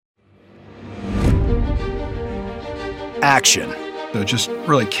Action. So just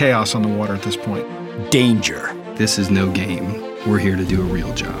really chaos on the water at this point. Danger. This is no game. We're here to do a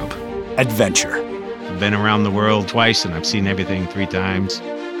real job. Adventure. I've been around the world twice and I've seen everything 3 times.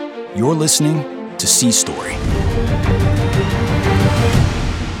 You're listening to Sea Story.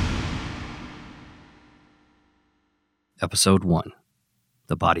 Episode 1,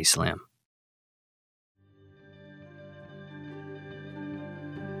 The Body Slam.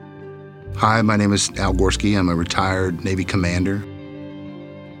 Hi, my name is Al Gorski. I'm a retired Navy commander.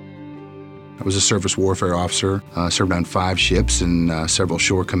 I was a surface warfare officer, served on 5 ships and several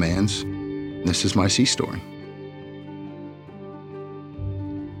shore commands. This is my sea story.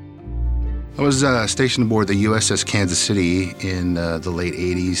 I was stationed aboard the USS Kansas City in the late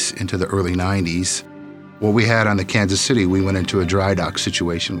 80s into the early 90s. What we had on the Kansas City, we went into a dry dock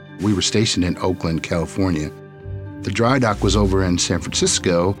situation. We were stationed in Oakland, California. The dry dock was over in San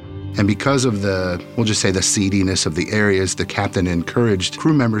Francisco, and because of we'll just say the seediness of the areas, the captain encouraged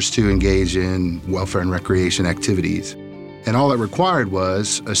crew members to engage in welfare and recreation activities. And all it required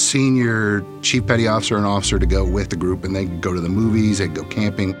was a senior chief petty officer and officer to go with the group, and they'd go to the movies, they'd go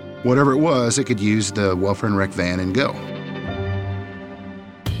camping. Whatever it was, they could use the welfare and rec van and go.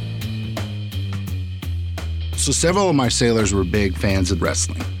 So several of my sailors were big fans of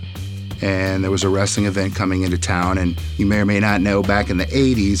wrestling. And there was a wrestling event coming into town, and you may or may not know, back in the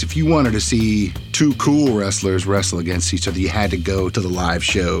 80s, if you wanted to see 2 cool wrestlers wrestle against each other, you had to go to the live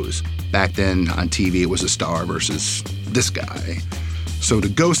shows. Back then, on TV, it was a star versus this guy. So to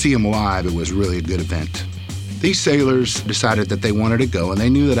go see him live, it was really a good event. These sailors decided that they wanted to go, and they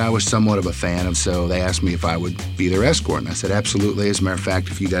knew that I was somewhat of a fan, and so they asked me if I would be their escort. And I said, absolutely. As a matter of fact,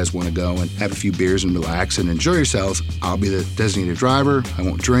 if you guys want to go and have a few beers and relax and enjoy yourselves, I'll be the designated driver. I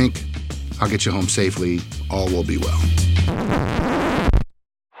won't drink. I'll get you home safely. All will be well.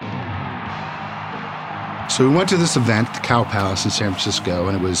 So we went to this event, the Cow Palace in San Francisco,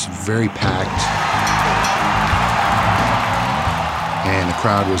 and it was very packed. And the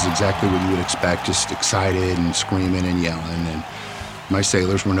crowd was exactly what you would expect, just excited and screaming and yelling. And my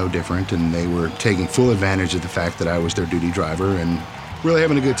sailors were no different, and they were taking full advantage of the fact that I was their duty driver and really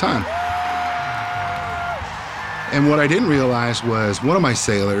having a good time. And what I didn't realize was one of my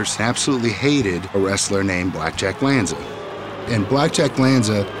sailors absolutely hated a wrestler named Blackjack Lanza. And Blackjack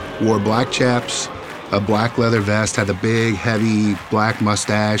Lanza wore black chaps, a black leather vest, had the big, heavy black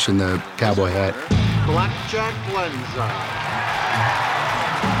mustache and the cowboy hat. Blackjack Lanza.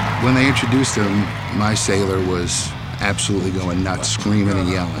 When they introduced him, my sailor was absolutely going nuts, screaming and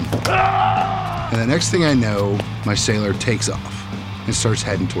yelling. And the next thing I know, my sailor takes off and starts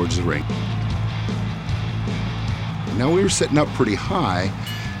heading towards the ring. Now, we were sitting up pretty high,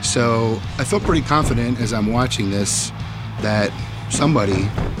 so I felt pretty confident as I'm watching this that somebody,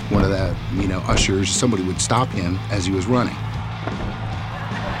 one of the, ushers, somebody would stop him as he was running.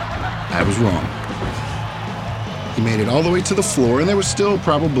 I was wrong. He made it all the way to the floor, and there was still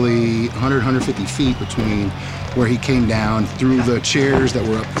probably 100, 150 feet between where he came down through the chairs that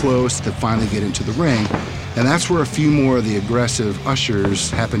were up close to finally get into the ring. And that's where a few more of the aggressive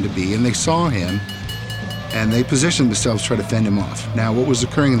ushers happened to be, and they saw him, and they positioned themselves to try to fend him off. Now, what was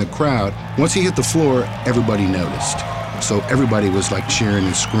occurring in the crowd, once he hit the floor, everybody noticed. So everybody was like cheering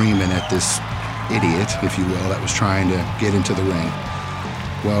and screaming at this idiot, if you will, that was trying to get into the ring.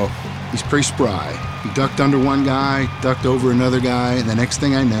 Well, he's pretty spry. He ducked under one guy, ducked over another guy, and the next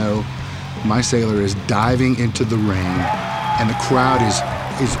thing I know, my sailor is diving into the ring, and the crowd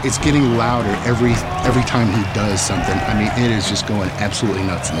it's getting louder every time he does something. I mean, it is just going absolutely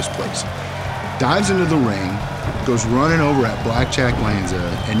nuts in this place. Dives into the ring, goes running over at Blackjack Lanza,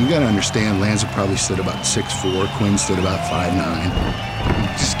 and you gotta understand, Lanza probably stood about 6'4", Quinn stood about 5'9".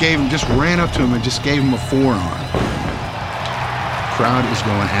 Just ran up to him and just gave him a forearm. Crowd is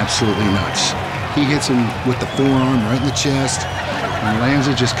going absolutely nuts. He hits him with the forearm right in the chest, and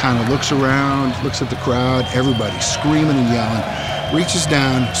Lanza just kind of looks around, looks at the crowd, everybody screaming and yelling, reaches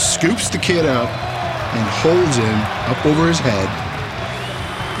down, scoops the kid up, and holds him up over his head.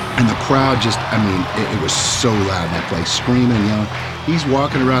 And the crowd just, it was so loud in that place, screaming and yelling. He's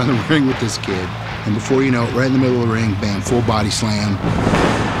walking around the ring with this kid, and before you know it, right in the middle of the ring, bam, full body slam.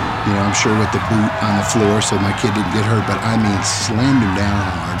 I'm sure with the boot on the floor so my kid didn't get hurt, but slammed him down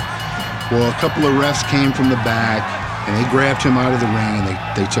hard. Well, a couple of refs came from the back, and they grabbed him out of the ring, and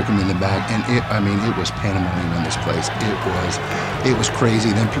they took him in the back, and it was pandemonium in this place. It was crazy.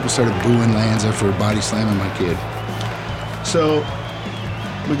 Then people started booing Lanza for body slamming my kid. So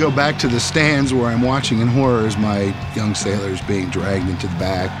we go back to the stands where I'm watching in horror as my young sailors being dragged into the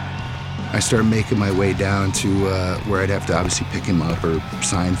back. I start making my way down to where I'd have to obviously pick him up or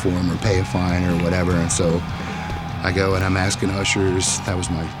sign for him or pay a fine or whatever. And so I go and I'm asking ushers, that was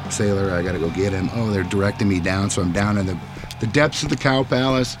my sailor, I gotta go get him. Oh, they're directing me down, so I'm down in the depths of the Cow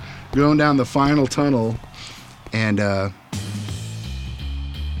Palace, going down the final tunnel, and out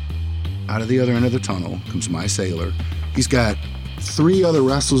of the other end of the tunnel comes my sailor. He's got 3 other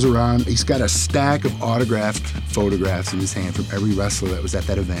wrestlers around. He's got a stack of autographed photographs in his hand from every wrestler that was at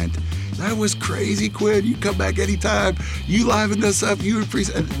that event. That was crazy, Quinn. You come back anytime. You livened us up. You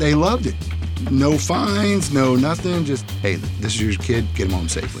appreciate. They loved it. No fines, no nothing. Just, hey, this is your kid. Get him home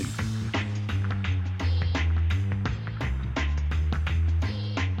safely.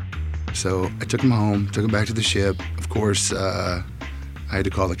 So I took him home, took him back to the ship. Of course, I had to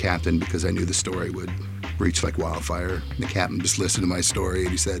call the captain because I knew the story would reach like wildfire. The captain just listened to my story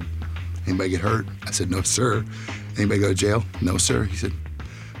and he said, anybody get hurt? I said, no, sir. Anybody go to jail? No, sir. He said,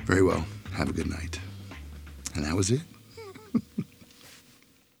 very well. Have a good night. And that was it.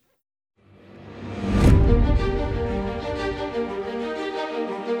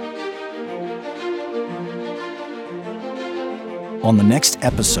 On the next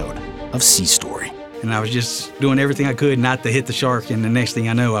episode of Sea Story. And I was just doing everything I could not to hit the shark, and the next thing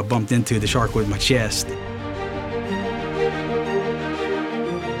I know, I bumped into the shark with my chest.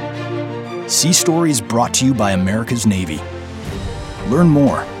 Sea Story is brought to you by America's Navy. Learn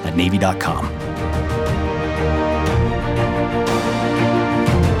more at Navy.com.